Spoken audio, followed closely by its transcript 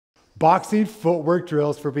Boxing footwork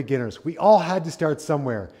drills for beginners. We all had to start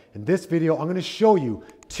somewhere. In this video, I'm going to show you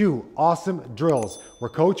 2 awesome drills where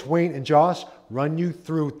Coach Wayne and Josh run you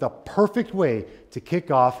through the perfect way to kick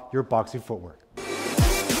off your boxing footwork.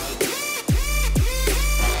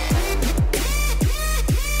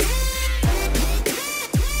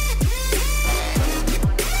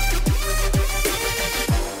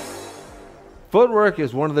 Footwork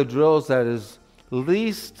is one of the drills that is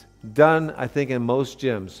least done, I think, in most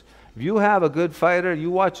gyms. If you have a good fighter, you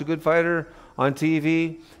watch a good fighter on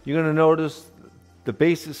TV, you're going to notice the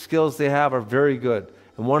basic skills they have are very good.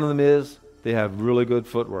 And one of them is they have really good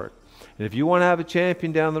footwork. And if you want to have a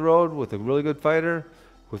champion down the road with a really good fighter,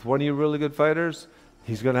 with one of your really good fighters,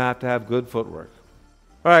 he's going to have good footwork.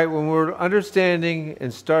 All right, when we're understanding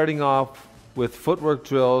and starting off with footwork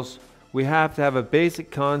drills, we have to have a basic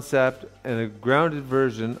concept and a grounded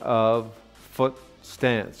version of foot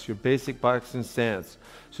stance, your basic boxing stance.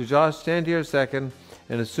 So Josh, stand here a second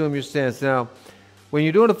and assume your stance. Now, when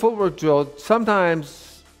you're doing a footwork drill,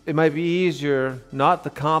 sometimes it might be easier not to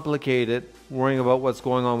complicate it, worrying about what's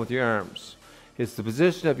going on with your arms. It's the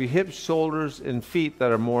position of your hips, shoulders, and feet that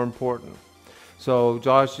are more important. So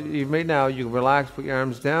Josh, right now you can relax, put your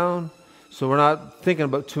arms down, so we're not thinking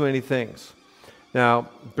about too many things. Now,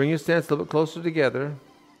 bring your stance a little bit closer together.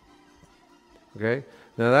 Okay?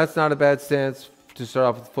 Now, that's not a bad stance to start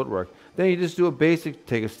off with footwork. Then you just do a basic,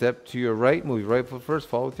 take a step to your right, move your right foot first,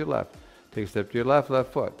 follow with your left. Take a step to your left,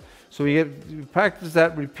 left foot. So you practice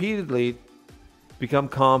that repeatedly, become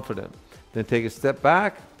confident. Then take a step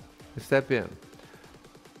back, a step in. All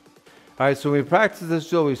right, so when we practice this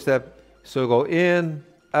drill, we step, so go in,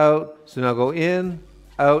 out, so now go in,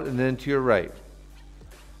 out, and then to your right.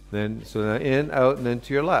 So now in, out, and then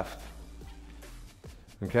to your left.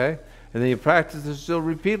 Okay? And then you practice this drill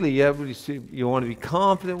repeatedly. You want to be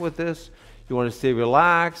confident with this. You want to stay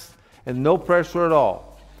relaxed and no pressure at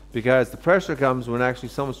all. Because the pressure comes when actually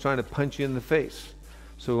someone's trying to punch you in the face.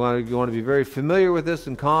 So you want to be very familiar with this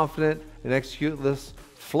and confident and execute this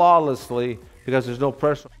flawlessly because there's no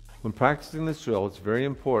pressure. When practicing this drill, it's very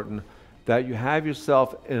important that you have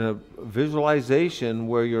yourself in a visualization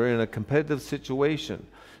where you're in a competitive situation.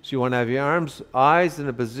 So you want to have your eyes in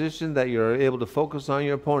a position that you're able to focus on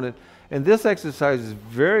your opponent. And this exercise is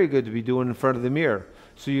very good to be doing in front of the mirror.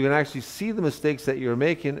 So you can actually see the mistakes that you're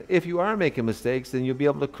making. If you are making mistakes, then you'll be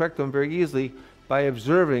able to correct them very easily by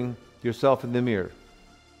observing yourself in the mirror.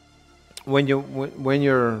 When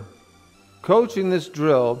you're coaching this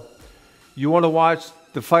drill, you want to watch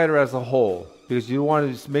the fighter as a whole. Because you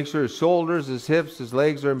want to make sure his shoulders, his hips, his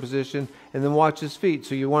legs are in position, and then watch his feet.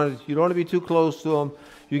 So you don't want to be too close to him.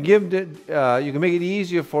 You can make it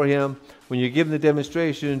easier for him when you give him the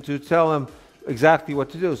demonstration to tell him exactly what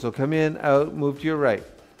to do. So come in, out, move to your right.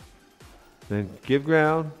 Then give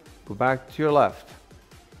ground, go back to your left.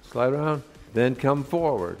 Slide around, then come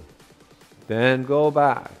forward. Then go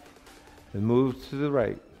back and move to the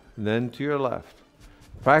right, and then to your left.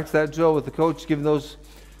 Practice that drill with the coach giving those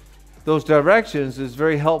directions is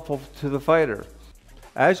very helpful to the fighter.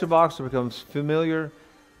 As your boxer becomes familiar,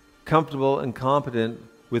 comfortable, and competent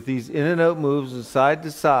with these in and out moves and side to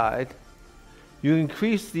side, you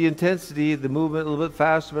increase the intensity of the movement a little bit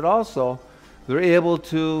faster, but also they're able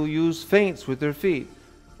to use feints with their feet.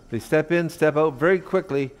 They step in, step out very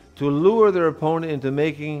quickly to lure their opponent into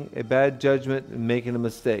making a bad judgment and making a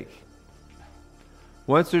mistake.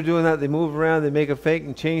 Once they're doing that, they move around, they make a feint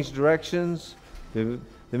and change directions. They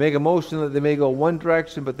make a motion that they may go one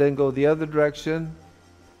direction but then go the other direction.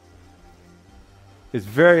 It's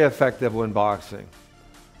very effective when boxing.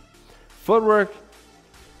 Footwork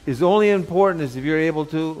is only important as if you're able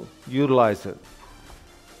to utilize it.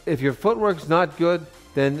 If your footwork's not good,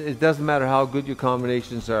 then it doesn't matter how good your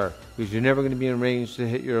combinations are, because you're never going to be in range to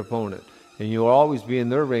hit your opponent, and you'll always be in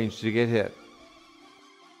their range to get hit.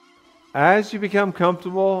 As you become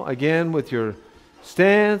comfortable, again, with your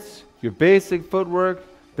stance, your basic footwork,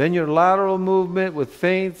 then your lateral movement with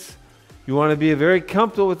feints, you want to be very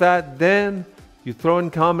comfortable with that. Then you throw in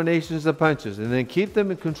combinations of punches and then keep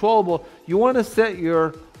them controllable. You want to set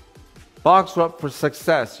your boxer up for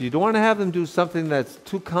success. You don't want to have them do something that's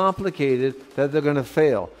too complicated that they're going to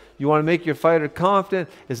fail. You want to make your fighter confident.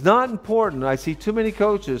 It's not important. I see too many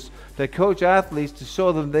coaches that coach athletes to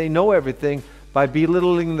show them they know everything by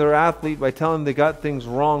belittling their athlete, by telling them they got things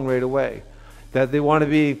wrong right away. That they want to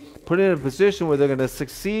be put in a position where they're going to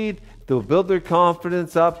succeed, they'll build their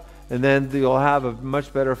confidence up, and then they'll have a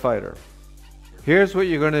much better fighter. Here's what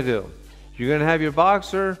you're going to do. You're going to have your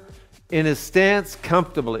boxer in his stance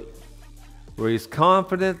comfortably, where he's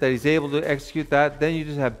confident that he's able to execute that. Then you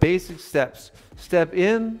just have basic steps. Step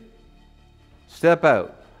in, step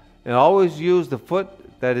out. And always use the foot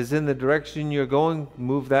that is in the direction you're going,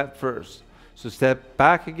 move that first. So step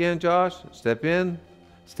back again, Josh, step in,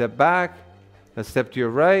 step back, and step to your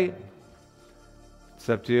right,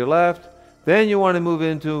 step to your left. Then you want to move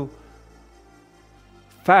into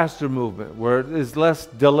faster movement where it is less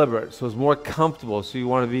deliberate, so it's more comfortable. So you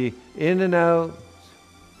want to be in and out,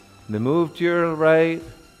 then move to your right,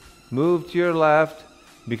 move to your left,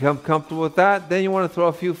 become comfortable with that. Then you want to throw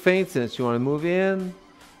a few feints in it. So you want to move in,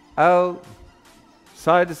 out,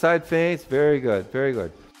 side to side feints. Very good, very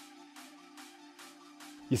good.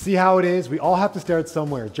 You see how it is? We all have to start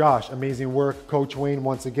somewhere. Josh, amazing work. Coach Wayne,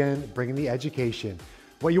 once again, bringing the education.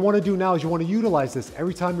 What you want to do now is you want to utilize this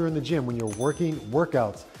every time you're in the gym when you're working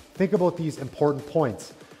workouts. Think about these important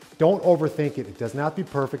points. Don't overthink it. It does not have to be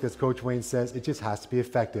perfect, as Coach Wayne says. It just has to be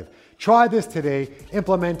effective. Try this today,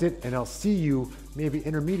 implement it, and I'll see you, maybe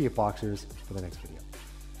intermediate boxers, for the next video.